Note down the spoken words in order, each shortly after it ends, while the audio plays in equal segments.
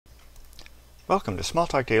Welcome to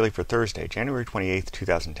Smalltalk Daily for Thursday, January 28th,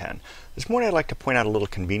 2010. This morning I'd like to point out a little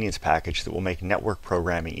convenience package that will make network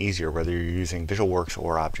programming easier whether you're using VisualWorks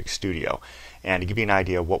or Object Studio. And to give you an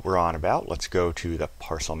idea of what we're on about, let's go to the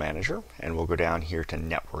Parcel Manager and we'll go down here to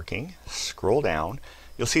Networking, scroll down.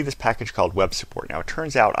 You'll see this package called Web Support. Now it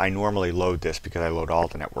turns out I normally load this because I load all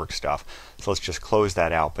the network stuff. So let's just close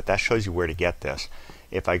that out, but that shows you where to get this.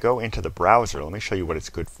 If I go into the browser, let me show you what it's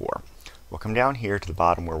good for. We'll come down here to the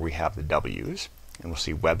bottom where we have the W's, and we'll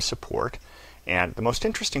see Web Support. And the most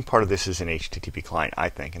interesting part of this is an HTTP client, I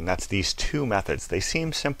think, and that's these two methods. They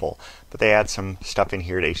seem simple, but they add some stuff in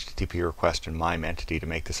here to HTTP request and MIME entity to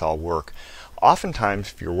make this all work.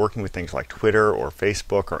 Oftentimes, if you're working with things like Twitter or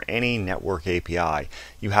Facebook or any network API,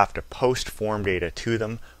 you have to post form data to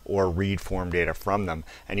them or read form data from them,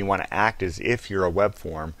 and you want to act as if you're a web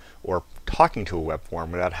form or talking to a web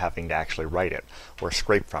form without having to actually write it or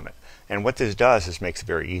scrape from it. And what this does is makes it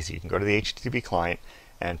very easy. You can go to the HTTP client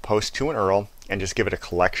and post to an URL and just give it a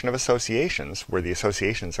collection of associations where the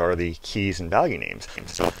associations are the keys and value names.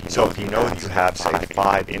 So if you know that you have, say,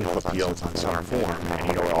 5 input fields on some form and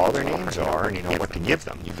you know what all their names are and you know what to give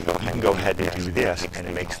them, you can go ahead and do this, and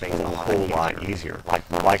it makes things a whole lot easier.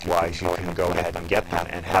 Likewise, you can go ahead and get them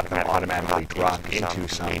and have them automatically drop into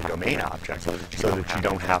some domain object so that you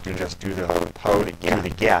don't have to just do the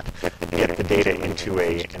get the data into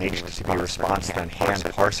an HTTP response, then hand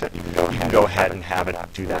parse it. You can go ahead and have it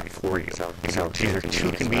do that for you. So these are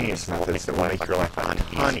two convenience methods that will make your life a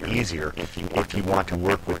ton easier if you want to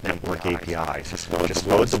work with network APIs. Just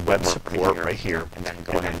load the Web Support right here and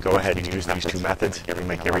then go ahead and use these two methods. It'll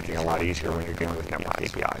make everything a lot easier when you're dealing with network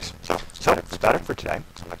APIs. So that's about it for today.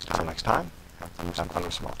 Until next time, have fun with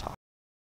Smalltalk.